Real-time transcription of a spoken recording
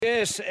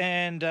Yes,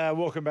 and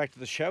welcome back to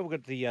the show. We've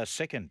got the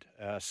second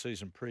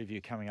season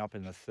preview coming up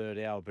in the third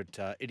hour, but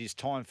it is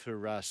time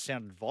for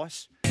Sound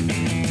Advice.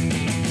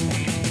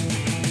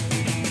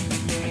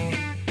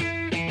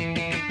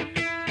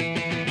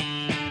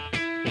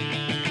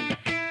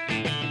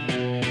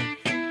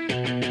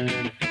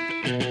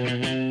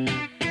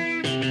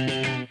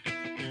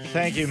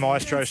 Thank you,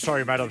 Maestro.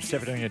 Sorry, mate, I'm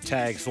stepping on your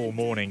tags all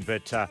morning.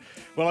 But,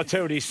 well, I tell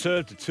you what, he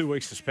served a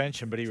 2-week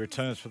suspension, but he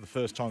returns for the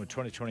first time in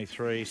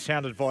 2023.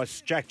 Sound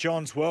Advice, Jack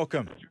Johns,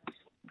 welcome.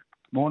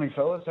 Morning,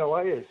 fellas. How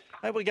are you?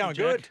 Hey, we're going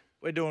good.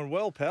 We're doing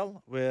well,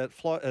 pal.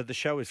 The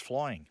show is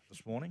flying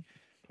this morning.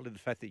 Probably the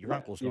fact that your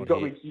uncle's not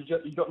here.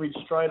 You got me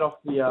straight off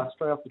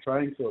the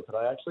training field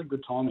today. Actually,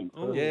 good timing.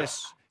 Oh,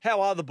 yes.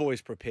 How are the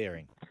boys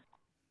preparing?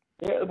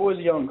 Yeah, the boys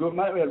are going good,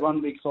 mate. We had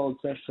one big solid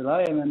sesh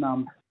today, and then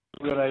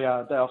we've got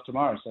a day off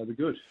tomorrow, so we're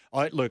good.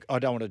 Look, I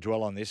don't want to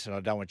dwell on this, and I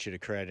don't want you to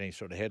create any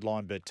sort of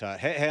headline, but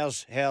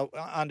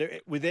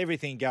with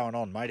everything going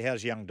on, mate,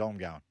 how's young Dom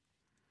going?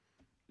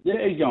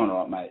 Yeah, he's going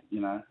all right, mate.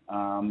 You know,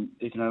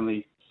 you can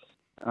only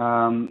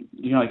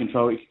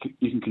control what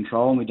you can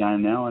control in the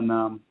game now, and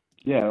I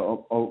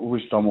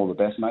wish Dom all the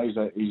best, mate.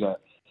 He's a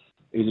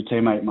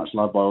teammate, much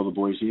loved by all the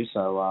boys here.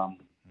 So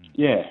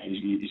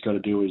he's got to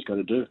do what he's got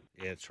to do.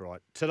 Yeah, that's right.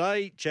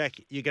 Today, Jack,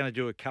 you're going to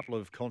do a couple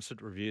of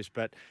concert reviews,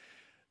 but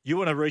you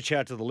want to reach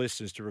out to the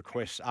listeners to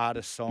request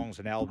artists, songs,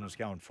 and albums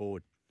going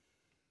forward.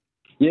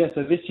 Yeah,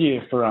 so this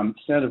year for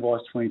Sound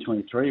Advice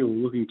 2023, we're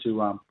looking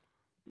to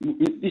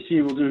this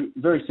year we'll do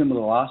very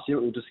similar to last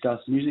year. We'll discuss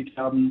music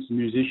albums,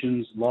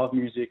 musicians, live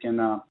music, and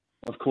of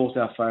course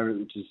our favourite,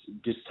 which is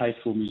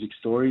distasteful music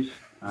stories.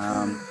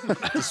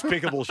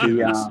 Despicable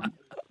humans.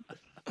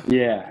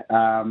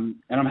 And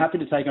I'm happy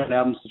to take on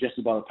albums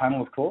suggested by the panel,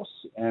 of course,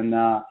 and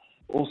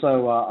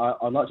also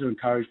I'd like to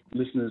encourage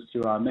listeners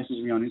to message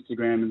me on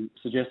Instagram and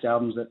suggest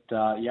albums that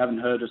you haven't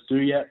heard us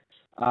do yet,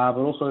 but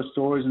also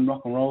stories in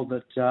rock and roll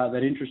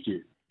that interest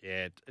you.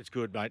 Yeah, it's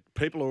good, mate.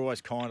 People are always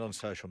kind on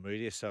social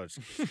media, so it's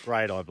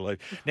great, I believe.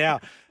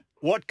 Now,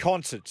 what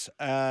concerts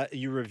are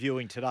you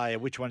reviewing today,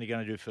 and which one are you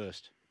going to do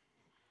first?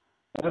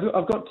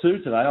 I've got two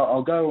today.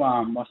 I'll go,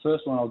 my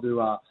first one I'll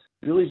do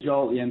Billy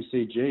Joel at the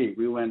MCG.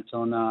 We went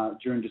on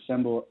during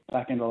December,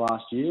 back end of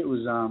last year. It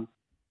was,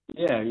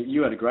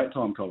 you had a great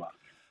time, Collar.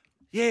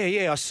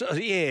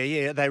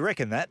 Yeah, they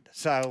reckon that.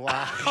 So,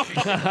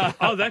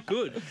 oh, that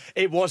good.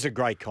 It was a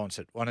great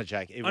concert, wasn't it,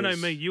 Jack? I know,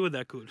 me, you were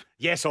that good.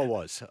 Yes, I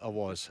was. I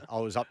was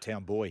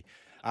Uptown Boy.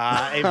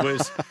 It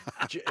was,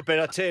 but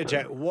I tell you,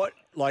 Jack,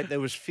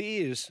 there was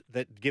fears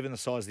that, given the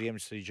size of the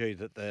MCG,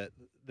 that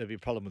there'd be a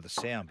problem with the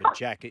sound. But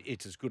Jack,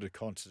 it's as good a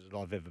concert as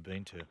I've ever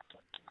been to.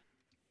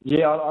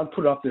 Yeah, I'd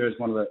put it up there as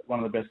one of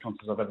the best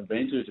concerts I've ever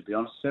been to be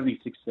honest.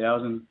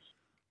 76,000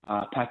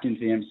 packed into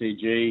the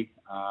MCG,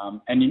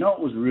 and you know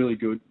what was really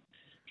good?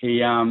 He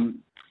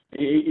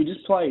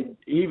just played.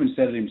 He even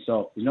said it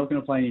himself. He's not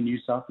going to play any new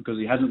stuff because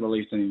he hasn't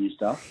released any new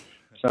stuff.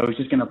 So he's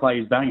just going to play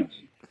his bangers.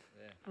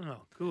 Oh,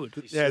 good.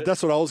 Yeah,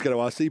 that's what I was going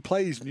to ask. He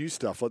plays new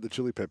stuff like the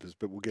Chili Peppers,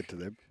 but we'll get to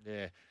them.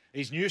 Yeah.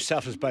 His new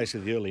stuff is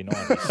basically the early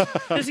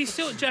 90s. Does he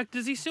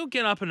still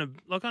get up I know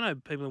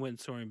people who went and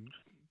saw him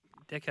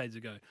decades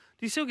ago. Does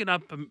he still get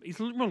up? He's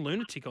a little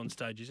lunatic on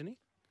stage, isn't he?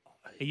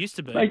 He used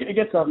to be. He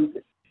gets up.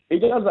 He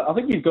does. I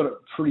think he's got it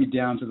pretty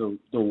down to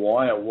the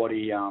wire what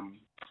he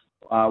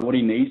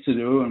needs to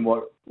do and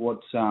what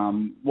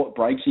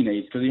breaks he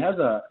needs, because he has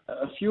a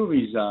few of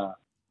his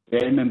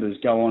band members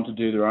go on to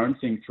do their own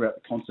thing throughout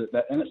the concert.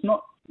 And it's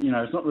not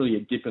really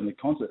a dip in the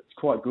concert. It's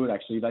quite good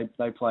actually.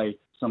 They play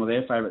some of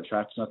their favourite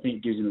tracks, and I think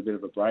it gives him a bit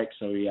of a break.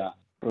 So he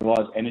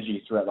provides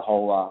energy throughout the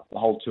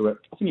whole tour.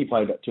 I think he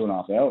played about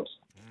 2.5 hours.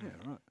 Yeah,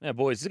 right. Now,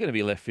 boys, this is going to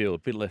be left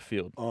field, bit left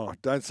field. Oh,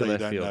 don't say you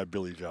don't know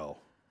Billy Joel.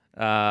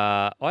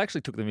 I actually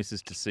took the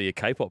missus to see a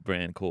K-pop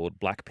brand called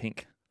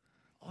Blackpink.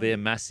 They're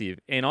massive,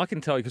 and I can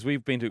tell you because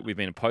we've been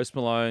to Post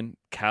Malone,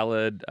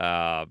 Khaled,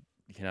 Mendes,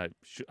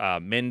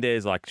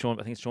 I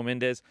think it's Shawn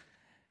Mendes.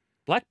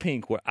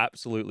 Blackpink were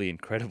absolutely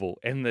incredible,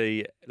 and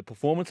the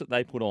performance that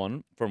they put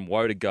on from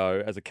Woe to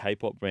Go as a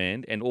K-pop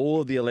brand, and all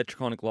of the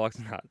electronic likes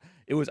and that,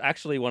 it was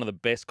actually one of the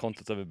best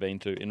concerts I've ever been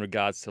to in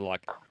regards to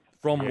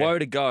from Woe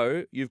to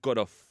Go, you've got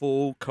a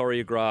full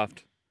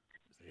choreographed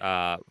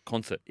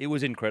concert. It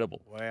was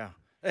incredible. Wow.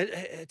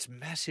 It's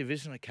massive,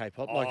 isn't it,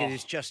 K-pop? It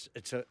is just,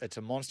 it's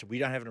a monster. We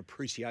don't have an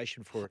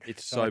appreciation for it.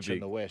 It's so big in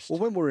the West. Well,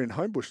 when we were in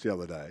Homebush the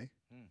other day,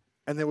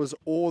 and there was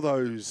all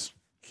those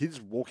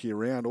kids walking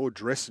around all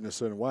dressed in a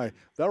certain way,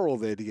 they were all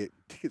there to get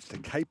tickets to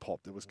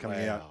K-pop that was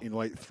coming out in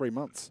 3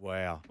 months.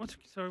 Wow. What's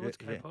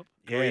K-pop?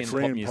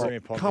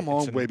 Korean pop. Come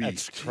on, Webby.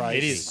 It's crazy.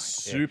 It is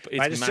super.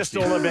 Yeah. It's just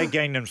all about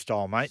Gangnam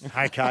Style, mate.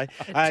 Okay.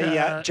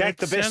 Jack,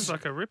 the best. Sounds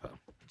like a ripper.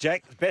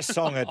 Jack, best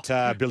song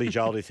at Billy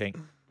Joel, do you think?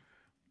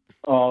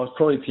 Oh, it's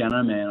probably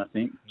Piano Man, I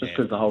think, just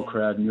because the whole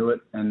crowd knew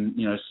it. And,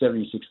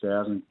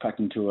 76,000 packed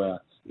into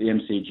the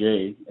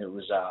MCG. It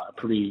was a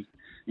pretty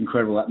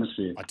incredible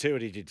atmosphere. I tell you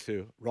what he did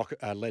too.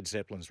 Led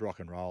Zeppelin's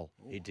Rock and Roll.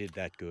 He did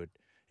that good.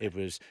 It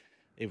was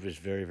It was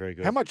very, very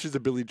good. How much is a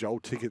Billy Joel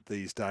ticket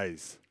these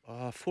days?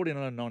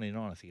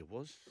 $49.99, I think it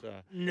was.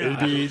 No.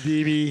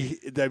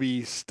 They'd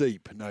be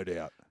steep, no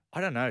doubt.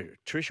 I don't know.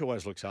 Trish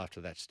always looks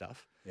after that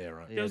stuff. Yeah,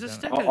 right. There was a don't-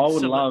 stack I of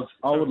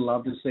would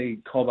love to see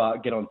Cobber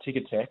get on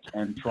Ticketek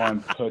and try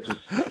and purchase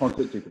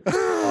concert tickets.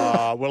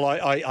 Well,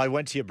 I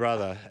went to your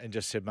brother and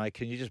just said, mate,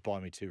 can you just buy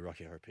me 2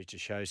 Rocky Horror Picture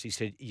shows? He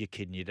said, you're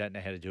kidding. You don't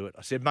know how to do it.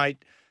 I said,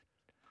 mate,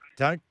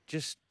 don't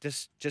just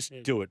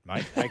do it,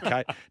 mate.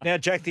 Okay. Now,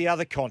 Jack, the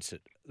other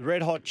concert, the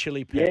Red Hot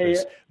Chili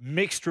Peppers,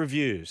 mixed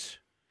reviews.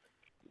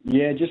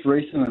 Yeah, just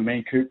recently, me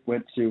and Coop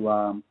went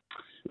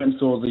and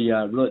saw the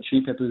Red Hot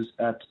Chili Peppers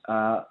at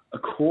a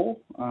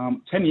call.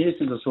 10 years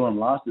since I saw them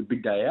last, the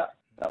big day out.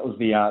 That was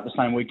the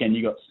same weekend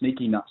you got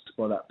sneaky nuts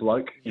by that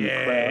bloke in the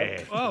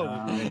crowd.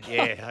 Oh,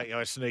 Yeah, I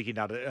was sneaking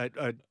out.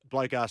 A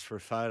bloke asked for a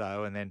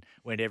photo and then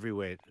went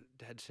everywhere.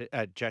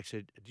 Jack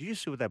said, did you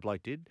see what that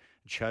bloke did?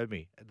 And showed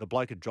me. The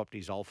bloke had dropped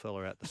his old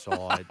fella out the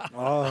side.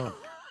 Oh,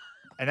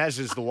 And as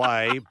is the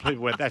way,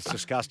 people went, that's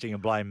disgusting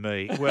and blame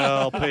me.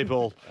 Well,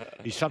 people,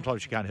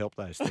 sometimes you can't help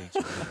those things.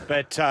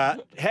 But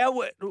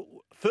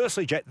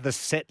firstly, Jack, the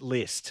set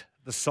list,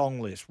 the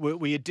song list,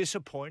 were you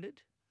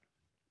disappointed?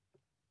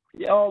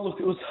 Yeah, look,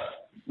 it was.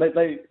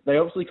 They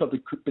obviously got the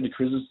bit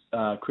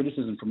of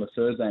criticism from a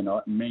Thursday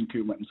night, and me and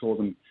Coop went and saw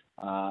them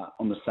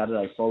on the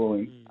Saturday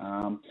following.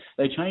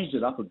 They changed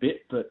it up a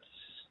bit, but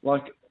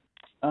look,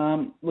 I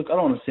don't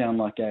want to sound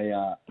like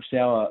a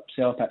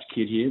sour patch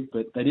kid here,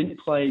 but they didn't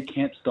play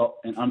 "Can't Stop"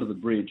 and "Under the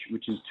Bridge,"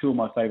 which is 2 of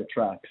my favourite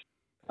tracks,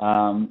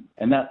 and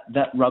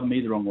that rubbed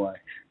me the wrong way.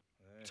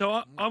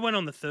 so I went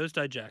on the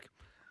Thursday, Jack,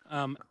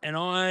 and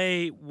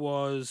I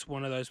was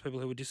one of those people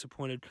who were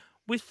disappointed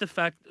with the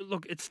fact.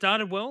 Look, it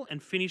started well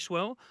and finished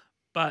well,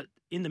 but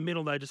in the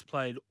middle they just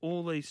played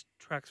all these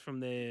tracks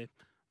from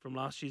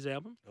last year's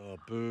album. Oh,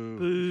 boo.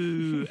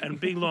 Boo, and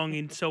big long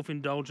in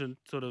self-indulgent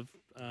sort of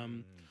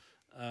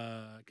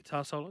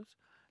guitar solos.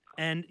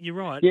 And you're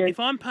right. Yeah. If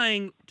I'm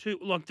paying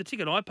the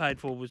ticket I paid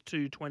for was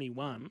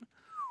 $221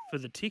 for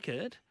the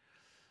ticket.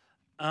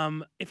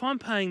 If I'm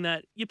paying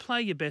that, you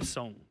play your best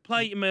song.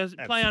 Play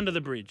Under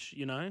the Bridge.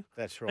 You know.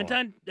 That's right.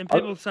 And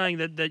people saying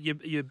that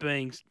you're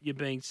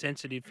being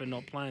sensitive for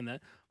not playing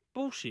that.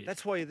 Bullshit.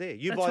 That's why you're there.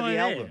 You That's buy why the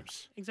you're there.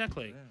 albums.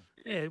 Exactly.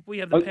 Yeah, we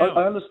have the I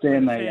power.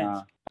 understand We're the they.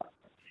 fans.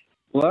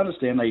 I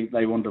understand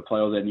they wanted to play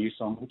all their new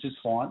songs, which is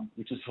fine.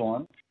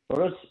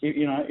 But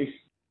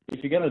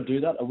if you're going to do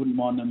that, I wouldn't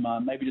mind them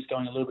maybe just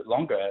going a little bit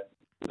longer.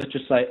 Let's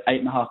just say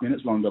 8.5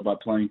 minutes longer by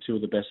playing 2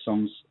 of the best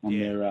songs on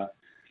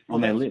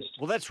their list.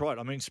 Well, that's right.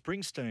 I mean,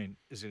 Springsteen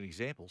is an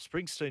example.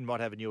 Springsteen might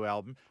have a new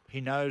album. He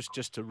knows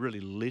just to really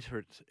litter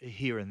it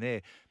here and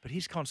there, but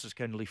his concerts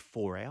go nearly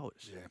 4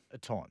 hours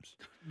at times.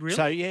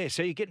 Really?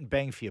 So you're getting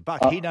bang for your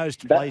buck. He knows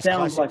to play That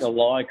sounds classics. like a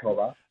lie,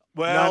 Cobber.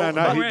 Well,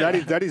 no.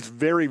 That is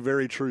very,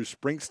 very true.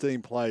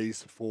 Springsteen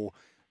plays for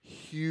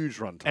huge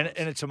run times.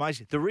 and it's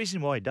amazing. The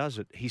reason why he does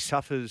it, he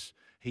suffers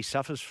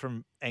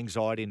from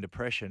anxiety and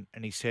depression,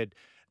 and he said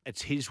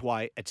it's his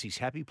way, it's his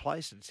happy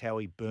place, it's how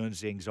he burns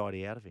the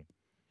anxiety out of him.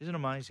 Isn't it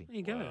amazing? There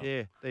you go.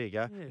 Yeah, there you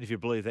go. Yeah. If you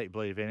believe that, you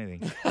believe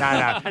anything.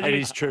 No, it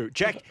is true.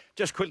 Jack,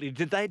 just quickly,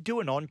 did they do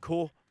an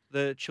encore,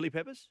 the Chili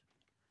Peppers?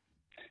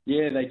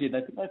 Yeah, they did.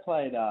 They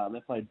played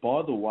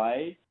By the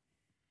Way,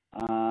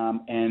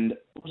 and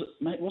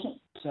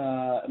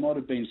it might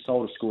have been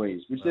Soul to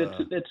Squeeze, which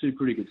they're 2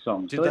 pretty good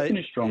songs. Did So they they-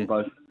 finished strong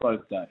yeah.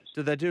 both days.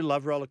 Did they do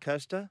Love Roller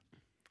Coaster?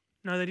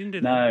 No, they didn't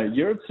do that. No,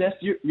 you're obsessed.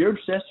 You're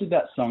obsessed with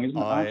that song, isn't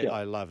it? Aren't you?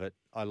 I love it.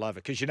 I love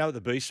it. Because you know what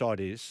the B-side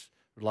is?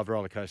 Love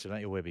Roller Coaster, don't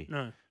you, Webby?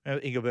 No.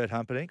 Engelbert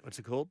Humperdinck, what's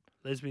it called?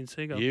 Lesbian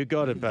Seagull. You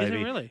got it, baby. Is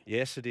it really?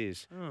 Yes, it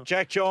is. Oh.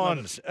 Jack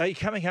Johns, are you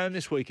coming home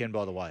this weekend,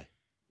 by the way?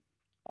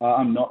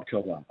 I'm not,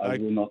 Cobber. I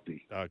will not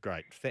be. Oh,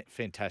 great.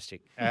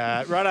 Fantastic.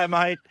 Righto,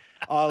 mate.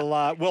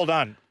 Well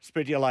done.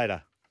 Speak to you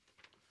later.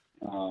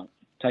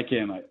 Take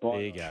care, mate. Bye.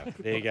 There you go.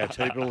 There you go.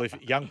 People,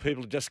 if young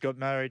people just got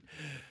married,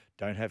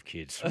 don't have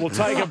kids. We'll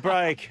take a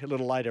break. A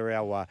little later,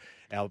 our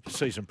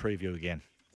season preview again.